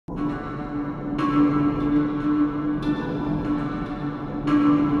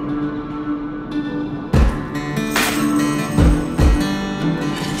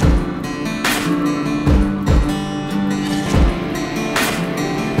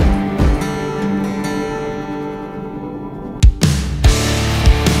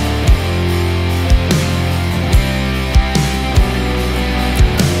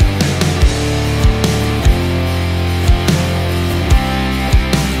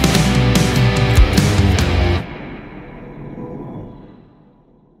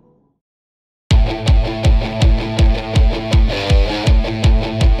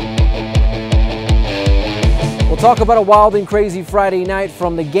Talk about a wild and crazy Friday night,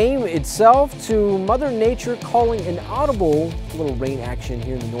 from the game itself to Mother Nature calling an audible little rain action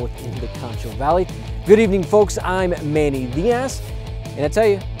here in the north end of the Concho Valley. Good evening, folks. I'm Manny Diaz, and I tell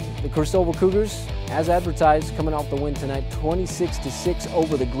you, the Christoval Cougars, as advertised, coming off the win tonight, 26-6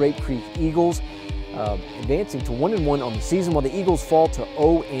 over the Grape Creek Eagles, advancing to 1-1 on the season, while the Eagles fall to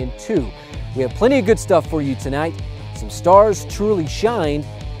 0-2. We have plenty of good stuff for you tonight. Some stars truly shined.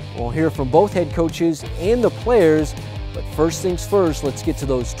 We'll hear from both head coaches and the players, but first things first, let's get to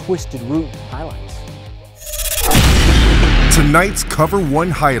those Twisted Root highlights. Tonight's Cover 1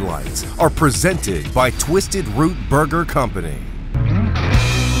 highlights are presented by Twisted Root Burger Company.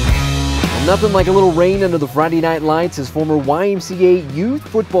 Well, nothing like a little rain under the Friday night lights as former YMCA youth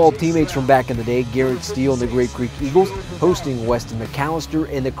football teammates from back in the day, Garrett Steele and the Grape Creek Eagles, hosting Westen McAllister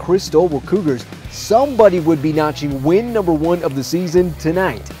and the Christoval Cougars. Somebody would be notching win number 1 of the season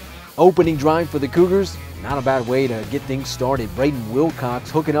tonight. Opening drive for the Cougars, not a bad way to get things started. Brayden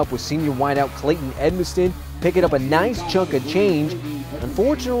Wilcox hooking up with senior wideout Clayton Edmiston, picking up a nice chunk of change.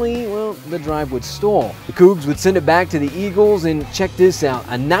 Unfortunately, well, the drive would stall. The Cougs would send it back to the Eagles, and check this out.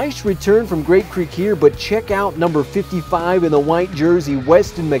 A nice return from Grape Creek here, but check out number 55 in the white jersey,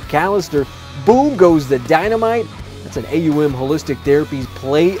 Westen McAllister. Boom goes the dynamite. That's an AUM Holistic Therapies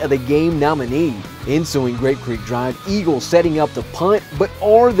Play of the Game nominee. Ensuing Grape Creek drive, Eagles setting up the punt, but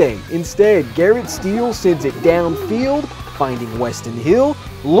are they? Instead, Garrett Steele sends it downfield, finding Weston Hill.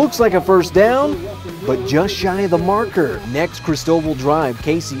 Looks like a first down, but just shy of the marker. Next Christoval drive,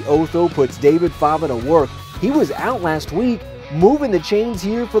 Casey Otho puts David Fava to work. He was out last week, moving the chains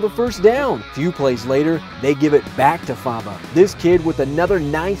here for the first down. A few plays later, they give it back to Fava. This kid with another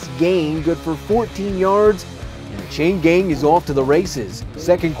nice gain, good for 14 yards. And the chain gang is off to the races.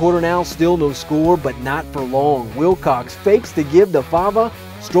 Second quarter now, still no score, but not for long. Wilcox fakes to give to Fava,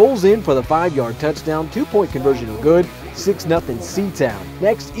 strolls in for the 5-yard touchdown, 2-point conversion good, 6-0 C-Town.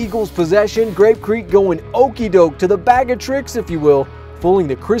 Next Eagles possession, Grape Creek going okey-doke to the bag of tricks, if you will, fooling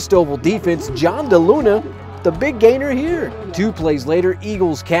the Christoval defense. John DeLuna, the big gainer here. 2 plays later,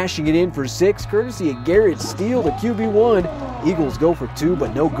 Eagles cashing it in for 6, courtesy of Garrett Steele, the QB1. Eagles go for 2,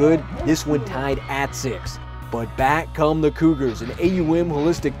 but no good. This one tied at 6. But back come the Cougars, an AUM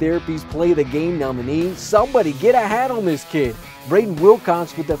Holistic Therapies Play of the Game nominee. Somebody get a hat on this kid. Brayden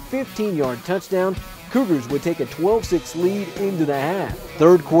Wilcox with a 15-yard touchdown. Cougars would take a 12-6 lead into the half.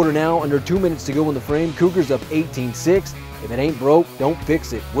 Third quarter now, under 2 minutes to go in the frame. Cougars up 18-6. If it ain't broke, don't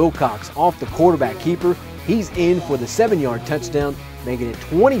fix it. Wilcox off the quarterback keeper. He's in for the 7-yard touchdown, making it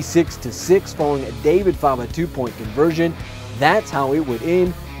 26-6 following a David Fava 2-point conversion. That's how it would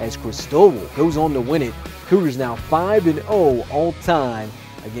end as Christoval goes on to win it. Cougars now 5-0 all time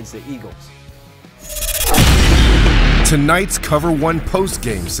against the Eagles. Tonight's Cover 1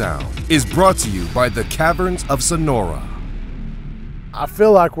 postgame sound is brought to you by the Caverns of Sonora. I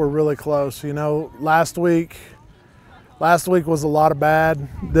feel like we're really close. You know, last week was a lot of bad.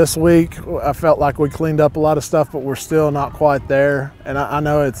 This week, I felt like we cleaned up a lot of stuff, but we're still not quite there. And I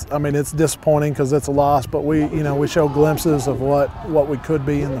know it's disappointing because it's a loss, but we show glimpses of what we could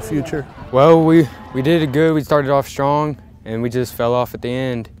be in the future. Well, we did it good. We started off strong, and we just fell off at the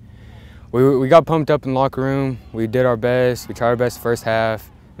end. We got pumped up in the locker room. We did our best. We tried our best the first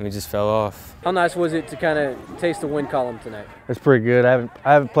half, and we just fell off. How nice was it to kind of taste the win column tonight? It's pretty good. I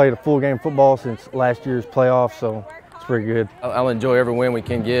haven't played a full game of football since last year's playoffs, so it's pretty good. I'll enjoy every win we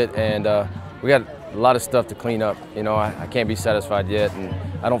can get, and we got a lot of stuff to clean up. You know, I can't be satisfied yet, and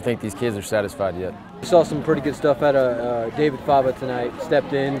I don't think these kids are satisfied yet. We saw some pretty good stuff out of David Fava tonight.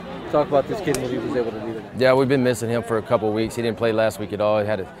 Stepped in. Talk about this kid and what he was able to do tonight. Yeah, we've been missing him for a couple of weeks. He didn't play last week at all. He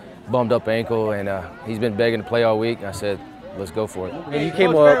had a bummed up ankle, and he's been begging to play all week. I said, let's go for it. And you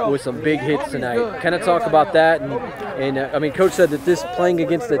came up with some big hits tonight. Kind of talk about that. And I mean, Coach said that this playing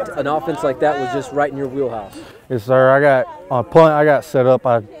against an offense like that was just right in your wheelhouse. Yes, sir. I got on punt. I got set up.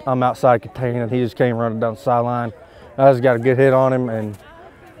 I'm outside contained, and he just came running down the sideline. I just got a good hit on him, and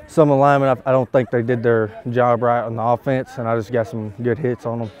some of the linemen, I don't think they did their job right on the offense, and I just got some good hits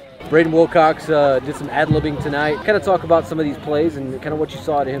on them. Brayden Wilcox did some ad-libbing tonight. Kind of talk about some of these plays and kind of what you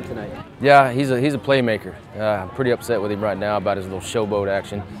saw out of him tonight. Yeah, he's a playmaker. I'm pretty upset with him right now about his little showboat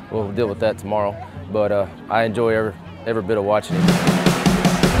action. We'll deal with that tomorrow. But I enjoy every bit of watching him.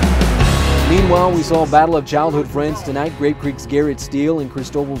 Meanwhile, we saw a battle of childhood friends tonight. Grape Creek's Garrett Steele and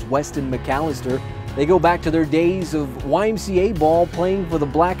Christoval's Westen McAllister. They go back to their days of YMCA ball playing for the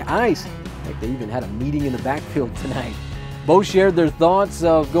Black Ice. Like they even had a meeting in the backfield tonight. Both shared their thoughts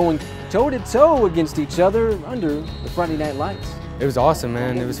of going toe-to-toe against each other under the Friday night lights. It was awesome,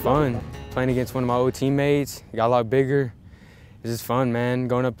 man. It was fun. Playing against one of my old teammates. He got a lot bigger. It was just fun, man.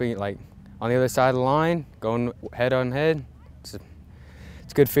 Going up like on the other side of the line, going head on head. It's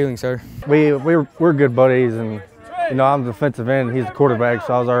a good feeling, sir. We're good buddies, and you know I'm the defensive end, and he's the quarterback,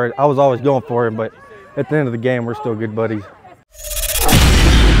 so I was always going for him. But at the end of the game, we're still good buddies.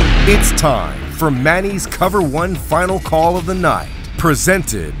 It's time for Manny's Cover 1 Final Call of the Night,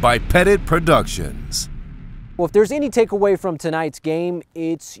 presented by Pettit Productions. Well, if there's any takeaway from tonight's game,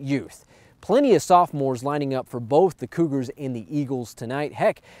 it's youth. Plenty of sophomores lining up for both the Cougars and the Eagles tonight.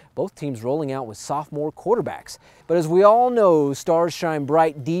 Heck, both teams rolling out with sophomore quarterbacks. But as we all know, stars shine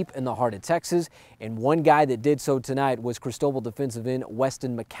bright deep in the heart of Texas, and one guy that did so tonight was Christoval defensive end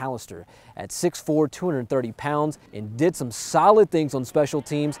Westen McAllister at 6'4", 230 pounds, and did some solid things on special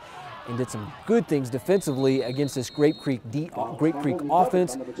teams and did some good things defensively against this Grape Creek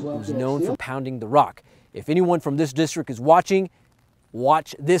offense, who's known for pounding the rock. If anyone from this district is watching,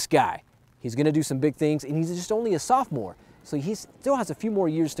 watch this guy. He's going to do some big things, and he's just only a sophomore. So he still has a few more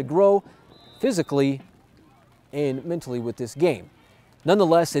years to grow physically and mentally with this game.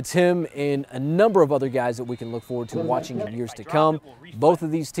 Nonetheless, it's him and a number of other guys that we can look forward to watching in years to come. Both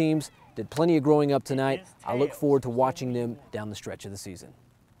of these teams did plenty of growing up tonight. I look forward to watching them down the stretch of the season.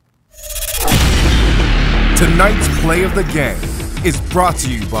 Tonight's play of the game is brought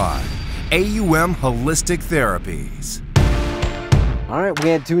to you by AUM Holistic Therapies. All right, we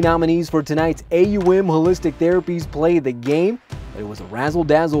had two nominees for tonight's AUM Holistic Therapies play of the game. It was a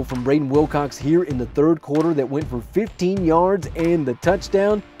razzle-dazzle from Brayden Wilcox here in the third quarter that went for 15 yards and the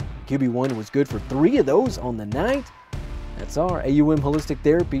touchdown. QB1 was good for 3 of those on the night. That's our AUM Holistic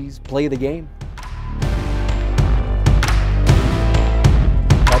Therapies play of the game.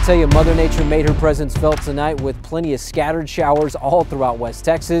 I'll tell you, Mother Nature made her presence felt tonight with plenty of scattered showers all throughout West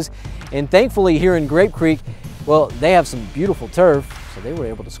Texas. And thankfully here in Grape Creek, well, they have some beautiful turf, so they were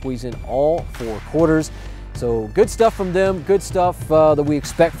able to squeeze in all 4 quarters. So good stuff from them, good stuff that we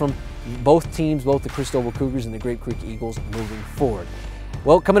expect from both teams, both the Christoval Cougars and the Grape Creek Eagles moving forward.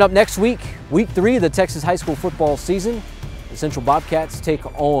 Well, coming up next week, week 3 of the Texas high school football season, the Central Bobcats take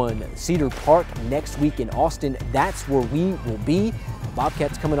on Cedar Park next week in Austin. That's where we will be.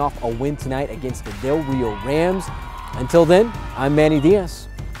 Bobcats coming off a win tonight against the Del Rio Rams. Until then, I'm Manny Diaz.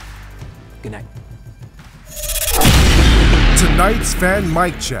 Good night. Tonight's fan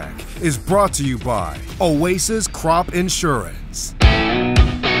mic check is brought to you by Oasis Crop Insurance.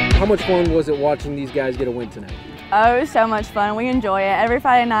 How much fun was it watching these guys get a win tonight? Oh, it was so much fun. We enjoy it. Every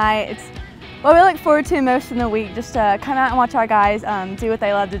Friday night, it's what we look forward to most in the week, just to come out and watch our guys do what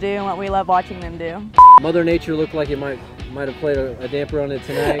they love to do and what we love watching them do. Mother Nature looked like it might have played a damper on it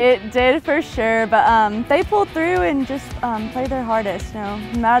tonight. It did for sure, but they pulled through and just played their hardest. No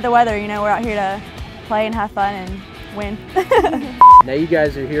matter the weather, we're out here to play and have fun and win. Now you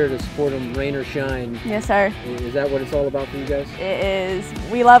guys are here to support them, rain or shine. Yes, sir. Is that what it's all about for you guys? It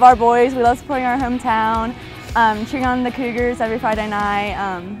is. We love our boys. We love supporting our hometown, cheering on the Cougars every Friday night,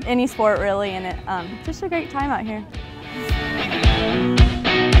 any sport really, and just a great time out here.